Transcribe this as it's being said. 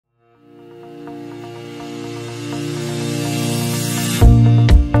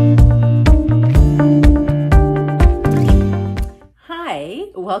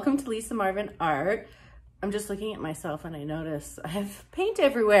welcome to Lisa Marvin Art. I'm just looking at myself and I notice I have paint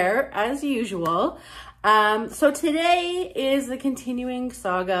everywhere as usual. So today is the continuing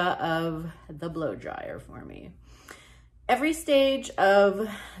saga of the blow dryer for me. Every stage of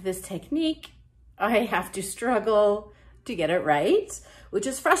this technique, I have to struggle to get it right, which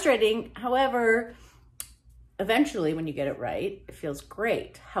is frustrating. However, eventually when you get it right, it feels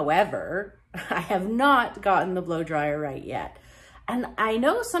great. However, I have not gotten the blow dryer right yet. And I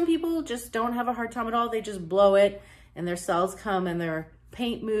know some people just don't have a hard time at all. They just blow it and their cells come and their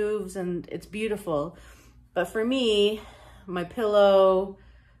paint moves and it's beautiful. But for me, my pillow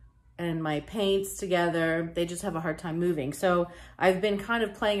and my paints together, they just have a hard time moving. So I've been kind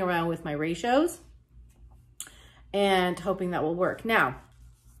of playing around with my ratios and hoping that will work. Now,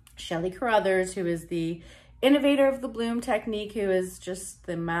 Shelley Carruthers, who is the innovator of the bloom technique, who is just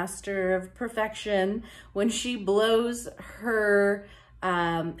the master of perfection, when she blows her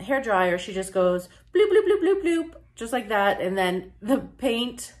hair dryer, she just goes bloop, bloop, bloop, bloop, bloop, just like that. And then the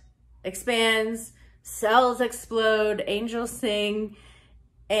paint expands, cells explode, angels sing,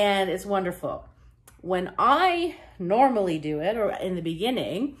 and it's wonderful. When I normally do it, or in the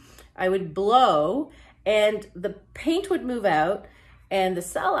beginning, I would blow and the paint would move out and the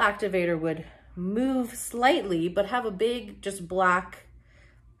cell activator would move slightly, but have a big, just black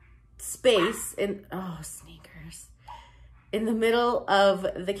space in, oh, sneakers, in the middle of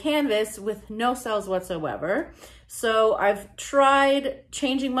the canvas with no cells whatsoever. So I've tried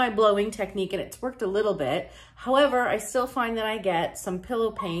changing my blowing technique and it's worked a little bit. However, I still find that I get some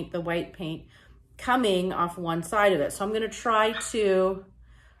pillow paint, the white paint, coming off one side of it. So I'm gonna try to,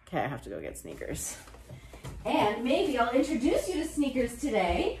 okay, I have to go get sneakers. And maybe I'll introduce you to Sneakers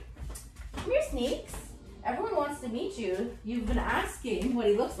today. Come here, Sneaks. Everyone wants to meet you. You've been asking what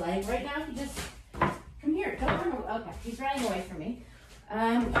he looks like. Right now, he just, come here. Don't run away. Okay, he's running away from me.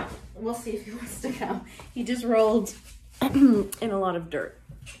 We'll see if he wants to come. He just rolled in a lot of dirt.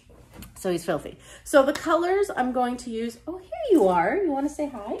 So he's filthy. So the colors I'm going to use, oh, here you are. You want to say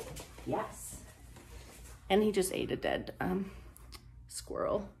hi? Yes. And he just ate a dead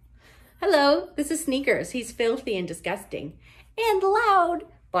squirrel. Hello, this is Sneakers. He's filthy and disgusting and loud,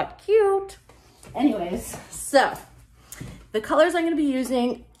 but cute. Anyways, so the colors I'm gonna be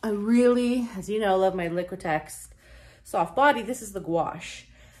using, I really, as you know, love my Liquitex soft body. This is the gouache.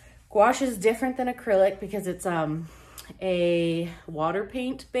 Gouache is different than acrylic because it's a water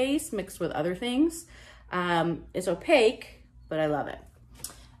paint base mixed with other things. It's opaque, but I love it.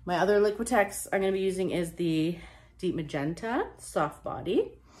 My other Liquitex I'm gonna be using is the Deep Magenta soft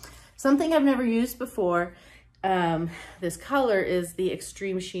body. Something I've never used before, this color is the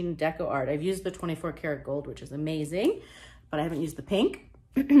Extreme Sheen Deco Art. I've used the 24 karat gold, which is amazing, but I haven't used the pink.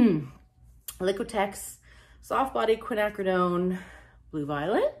 Liquitex Soft Body Quinacridone Blue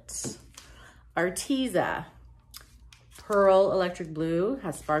Violet. Arteza Pearl Electric Blue,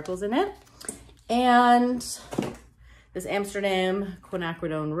 has sparkles in it. And this Amsterdam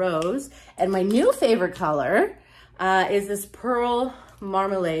Quinacridone Rose. And my new favorite color is this Pearl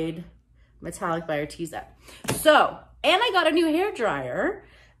Marmalade Metallic by Arteza. So, and I got a new hair dryer.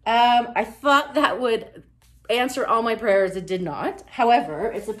 I thought that would answer all my prayers. It did not. However,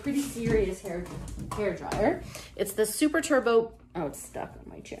 it's a pretty serious hair dryer. It's the Super Turbo, oh, it's stuck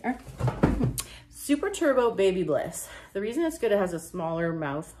on my chair. Super Turbo Baby Bliss. The reason it's good, it has a smaller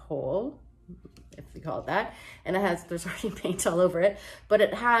mouth hole, if you call it that, and it has, there's already paint all over it, but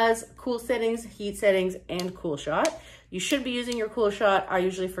it has cool settings, heat settings, and cool shot. You should be using your cool shot. I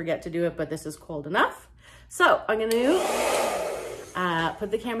usually forget to do it, but this is cold enough. So I'm gonna put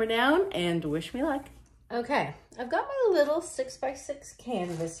the camera down and wish me luck. Okay, I've got my little 6x6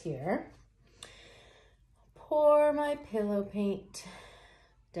 canvas here. Pour my pillow paint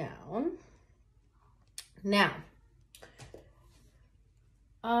down. Now,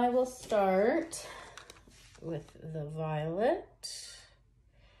 I will start with the violet.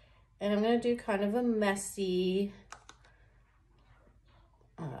 And I'm gonna do kind of a messy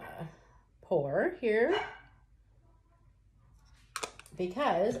pour here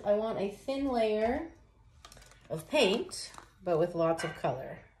because I want a thin layer of paint, but with lots of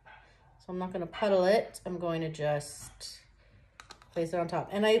color. So I'm not gonna puddle it. I'm going to just place it on top.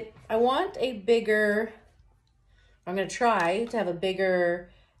 And I want a bigger, I'm gonna try to have a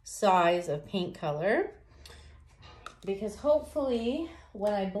bigger size of paint color because hopefully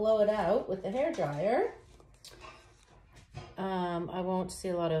when I blow it out with the hairdryer, I won't see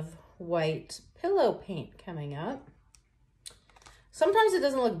a lot of white pillow paint coming up. Sometimes it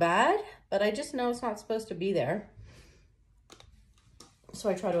doesn't look bad, but I just know it's not supposed to be there. So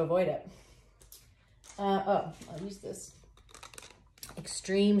I try to avoid it. Oh, I'll use this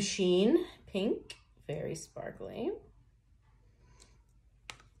Extreme Sheen pink, very sparkly.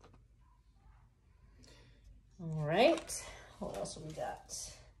 All right, what else have we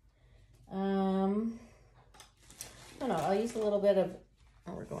got? I don't know, I'll use a little bit of,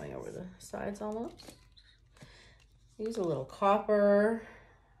 oh, we're going over the sides almost. Use a little copper,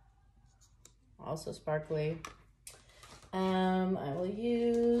 also sparkly. I will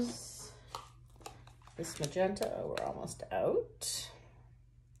use this magenta, oh, we're almost out.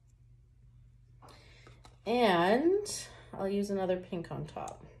 And I'll use another pink on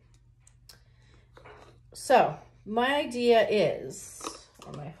top. So my idea is,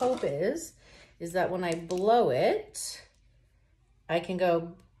 or my hope is that when I blow it, I can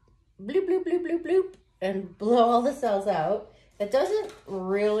go bloop, bloop, bloop, bloop, bloop, and blow all the cells out. That doesn't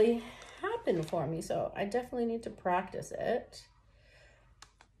really happen for me, so I definitely need to practice it.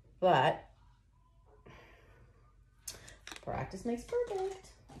 But practice makes perfect.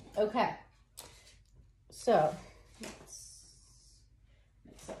 Okay, so let's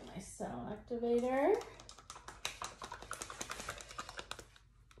mix up my cell activator.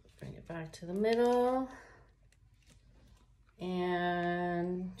 Bring it back to the middle.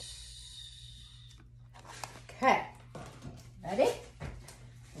 And okay, ready?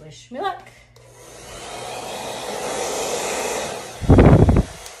 Wish me luck.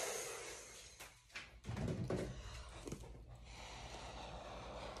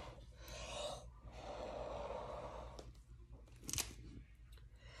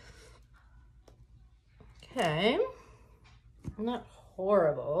 Okay, not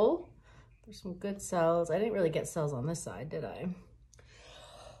horrible. There's some good cells. I didn't really get cells on this side, did I?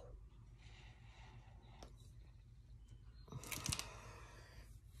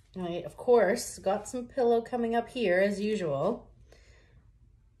 I, of course, got some pillow coming up here as usual.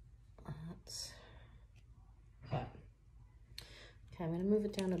 Okay, I'm gonna move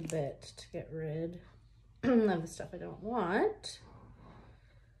it down a bit to get rid of the stuff I don't want.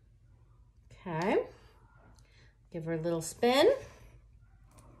 Okay, give her a little spin.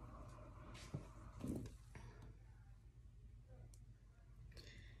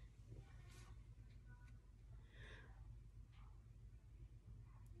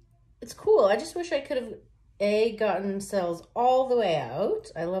 It's cool. I just wish I could have gotten cells all the way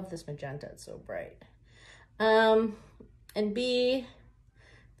out. I love this magenta, it's so bright. And B,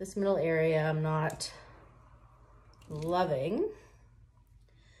 this middle area I'm not loving,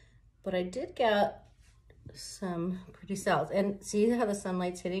 but I did get some pretty cells. And see how the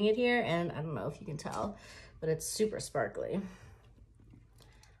sunlight's hitting it here? And I don't know if you can tell, but it's super sparkly.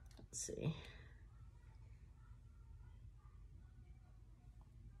 Let's see.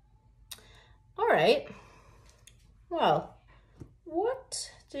 All right, well,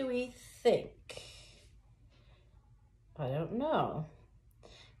 what do we think? I don't know.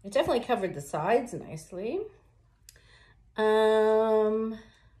 It definitely covered the sides nicely. Oh.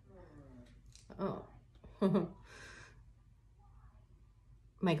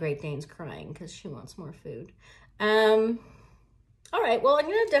 My Great Dane's crying because she wants more food. All right, well, I'm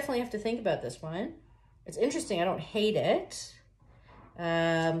gonna definitely have to think about this one. It's interesting, I don't hate it.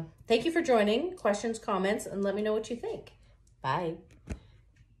 Thank you for joining. Questions, comments, and let me know what you think. Bye.